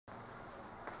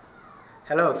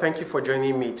Hello, thank you for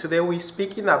joining me. Today we're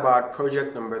speaking about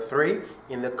project number 3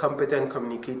 in the Competent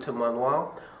Communicator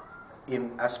Manual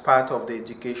as part of the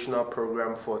educational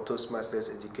program for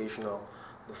Toastmasters Educational,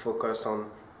 the focus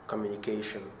on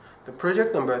communication. The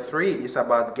project number 3 is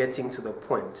about getting to the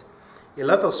point. A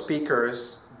lot of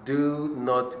speakers do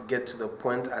not get to the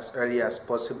point as early as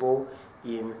possible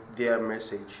in their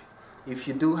message. If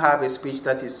you do have a speech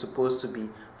that is supposed to be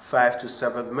 5 to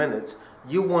 7 minutes,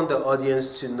 you want the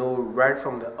audience to know right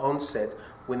from the onset,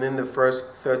 within the first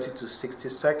 30 to 60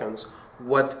 seconds,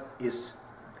 what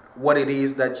it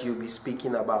is that you'll be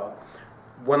speaking about.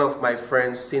 One of my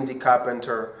friends, Cindy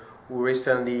Carpenter, who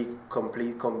recently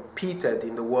competed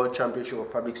in the World Championship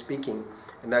of Public Speaking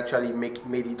and actually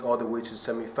made it all the way to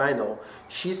semi-final,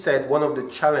 she said one of the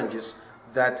challenges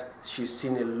that she's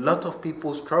seen a lot of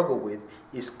people struggle with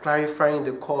is clarifying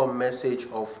the core message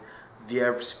of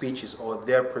their speeches or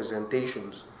their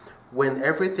presentations. When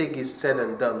everything is said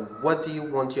and done, what do you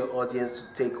want your audience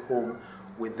to take home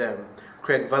with them?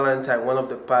 Craig Valentine, one of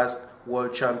the past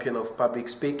world champion of public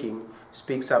speaking,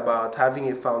 speaks about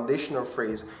having a foundational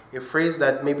phrase, a phrase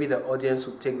that maybe the audience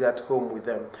will take that home with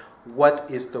them. What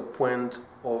is the point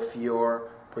of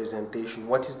your presentation?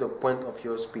 What is the point of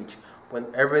your speech? When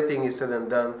everything is said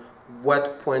and done,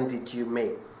 what point did you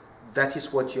make? That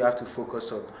is what you have to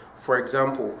focus on. For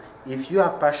example, if you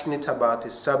are passionate about a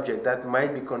subject that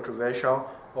might be controversial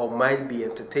or might be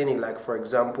entertaining, like for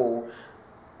example,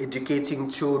 educating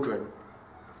children,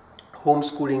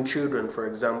 homeschooling children, for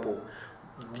example,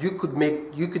 you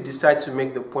could decide to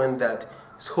make the point that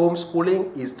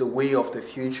homeschooling is the way of the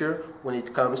future when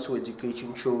it comes to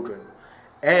educating children.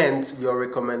 And your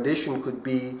recommendation could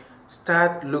be,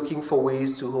 start looking for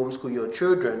ways to homeschool your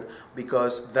children,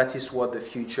 because that is what the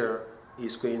future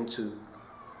is going to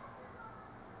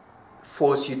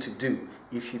force you to do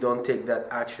if you don't take that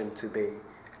action today.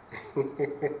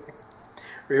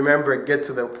 Remember, get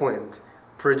to the point.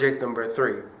 Project number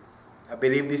 3. I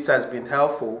believe this has been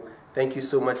helpful. Thank you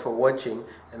so much for watching,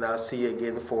 and I'll see you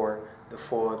again for the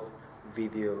 4th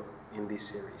video in this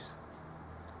series.